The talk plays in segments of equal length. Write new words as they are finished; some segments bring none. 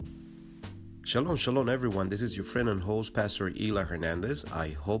Shalom, shalom, everyone. This is your friend and host, Pastor Eli Hernandez. I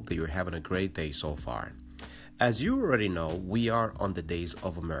hope that you're having a great day so far. As you already know, we are on the days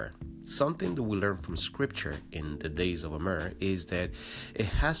of Omer. Something that we learn from Scripture in the days of Omer is that it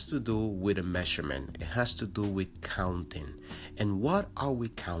has to do with a measurement. It has to do with counting. And what are we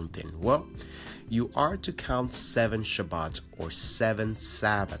counting? Well, you are to count 7 Shabbat or 7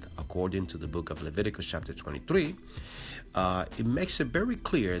 Sabbath according to the book of Leviticus chapter 23. It makes it very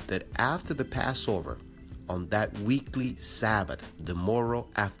clear that after the Passover, on that weekly Sabbath, the morrow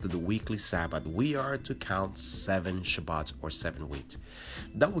after the weekly Sabbath, we are to count 7 Shabbats or 7 weeks.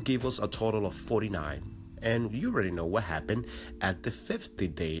 That will give us a total of 49. And you already know what happened at the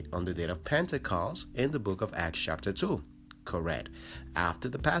 50th day on the day of Pentecost in the book of Acts chapter 2. Correct. After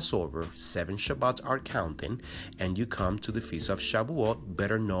the Passover, 7 Shabbats are counting, and you come to the Feast of Shavuot,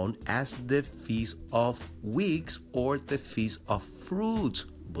 better known as the Feast of Weeks or the Feast of Fruits.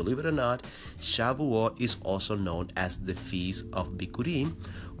 Believe it or not, Shavuot is also known as the Feast of Bikurim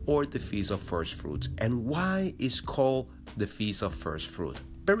or the Feast of First Fruits. And why is called the Feast of First Fruit?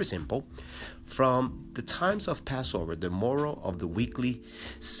 Very simple. From the times of Passover, the morrow of the weekly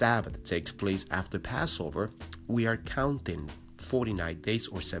Sabbath takes place after Passover. We are counting 49 days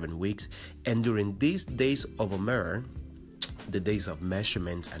or 7 weeks. And during these days of Omer, the days of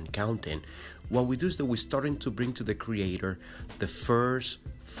measurement and counting, what we do is that we're starting to bring to the Creator the first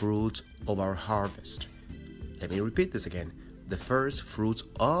fruits of our harvest. Let me repeat this again. The first fruits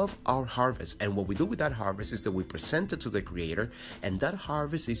of our harvest. And what we do with that harvest is that we present it to the Creator, and that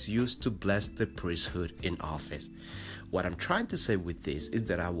harvest is used to bless the priesthood in office. What I'm trying to say with this is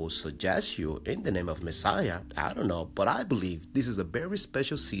that I will suggest you, in the name of Messiah, I don't know, but I believe this is a very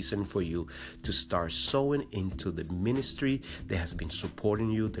special season for you to start sowing into the ministry that has been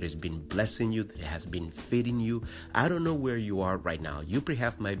supporting you, that has been blessing you, that has been feeding you. I don't know where you are right now. You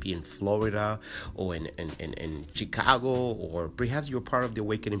perhaps might be in Florida or in Chicago, or perhaps you're part of the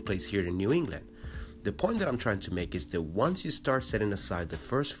Awakening Place here in New England. The point that I'm trying to make is that once you start setting aside the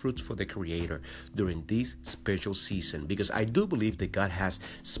first fruits for the Creator during this special season, because I do believe that God has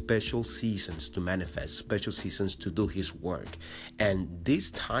special seasons to manifest, special seasons to do His work. And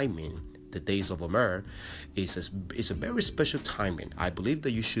this timing, the days of Omer, is a very special timing. I believe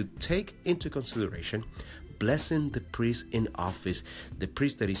that you should take into consideration blessing the priest in office, the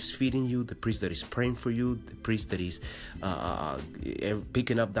priest that is feeding you, the priest that is praying for you, the priest that is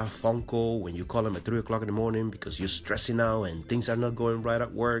picking up that phone call when you call him at 3 o'clock in the morning because you're stressing out and things are not going right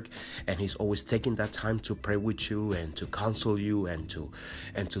at work, and he's always taking that time to pray with you and to counsel you and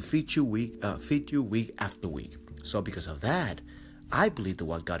to feed you week after week. So because of that, I believe that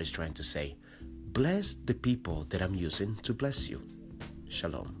what God is trying to say, bless the people that I'm using to bless you.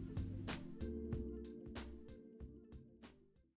 Shalom.